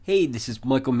Hey, this is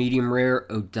Michael Medium Rare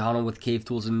O'Donnell with Cave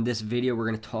Tools. In this video, we're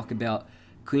going to talk about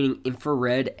cleaning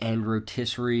infrared and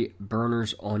rotisserie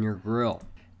burners on your grill.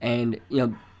 And,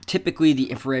 typically the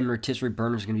infrared and rotisserie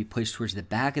burner is going to be placed towards the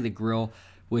back of the grill,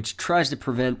 which tries to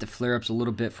prevent the flare-ups a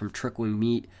little bit from trickling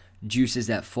meat juices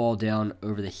that fall down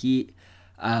over the heat.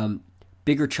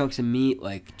 Bigger chunks of meat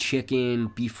like chicken,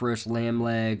 beef roast, lamb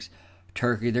legs,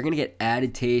 turkey, they're going to get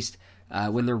added taste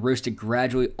when they're roasted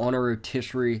gradually on a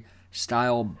rotisserie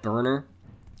style burner.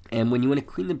 And when you want to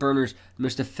clean the burners, the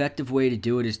most effective way to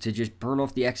do it is to just burn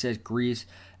off the excess grease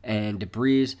and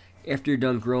debris. After you're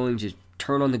done grilling, just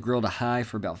turn on the grill to high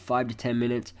for about 5 to 10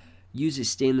 minutes. Use a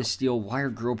stainless steel wire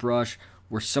grill brush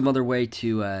or some other way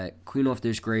to clean off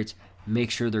those grates. Make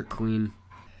sure they're clean.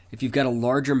 If you've got a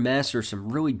larger mess or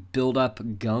some really build up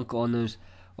gunk on those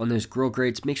grill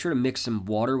grates, make sure to mix some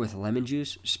water with lemon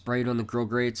juice, spray it on the grill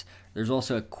grates. There's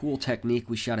also a cool technique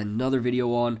we shot another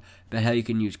video on about how you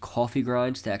can use coffee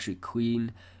grinds to actually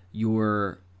clean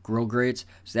your grill grates.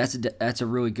 So that's a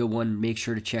really good one. Make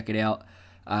sure to check it out.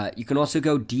 You can also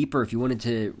go deeper if you wanted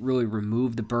to really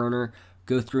remove the burner.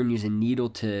 Go through and use a needle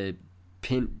to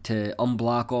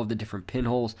unblock all of the different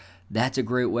pinholes. That's a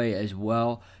great way as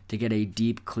well to get a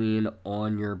deep clean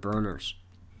on your burners.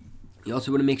 You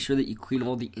also want to make sure that you clean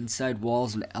all the inside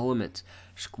walls and elements.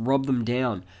 Scrub them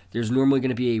down. There's normally going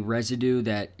to be a residue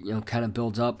that kind of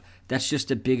builds up. That's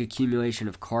just a big accumulation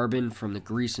of carbon from the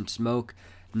grease and smoke.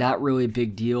 Not really a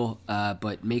big deal,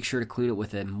 but make sure to clean it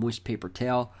with a moist paper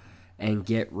towel and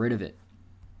get rid of it.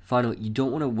 Finally, you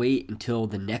don't want to wait until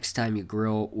the next time you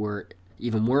grill, or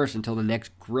even worse, until the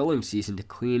next grilling season to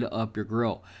clean up your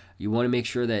grill. You want to make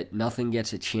sure that nothing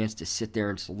gets a chance to sit there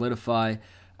and solidify.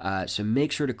 So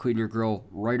make sure to clean your grill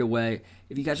right away.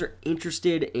 If you guys are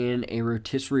interested in a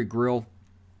rotisserie grill,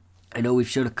 I know we've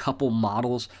shown a couple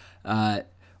models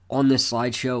on this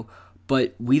slideshow,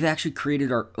 but we've actually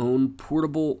created our own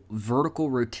portable vertical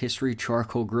rotisserie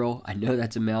charcoal grill. I know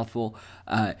that's a mouthful.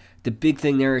 The big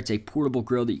thing there, it's a portable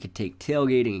grill that you can take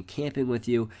tailgating and camping with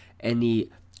you, and the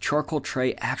charcoal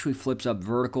tray actually flips up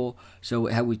vertical. So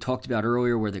how we talked about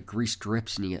earlier where the grease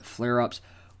drips and you get flare-ups,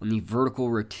 on the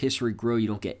vertical rotisserie grill, you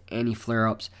don't get any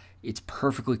flare-ups. It's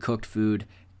perfectly cooked food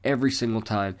every single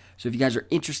time. So if you guys are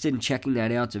interested in checking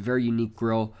that out, it's a very unique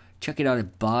grill. Check it out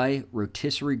at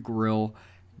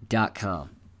buyrotisseriegrill.com.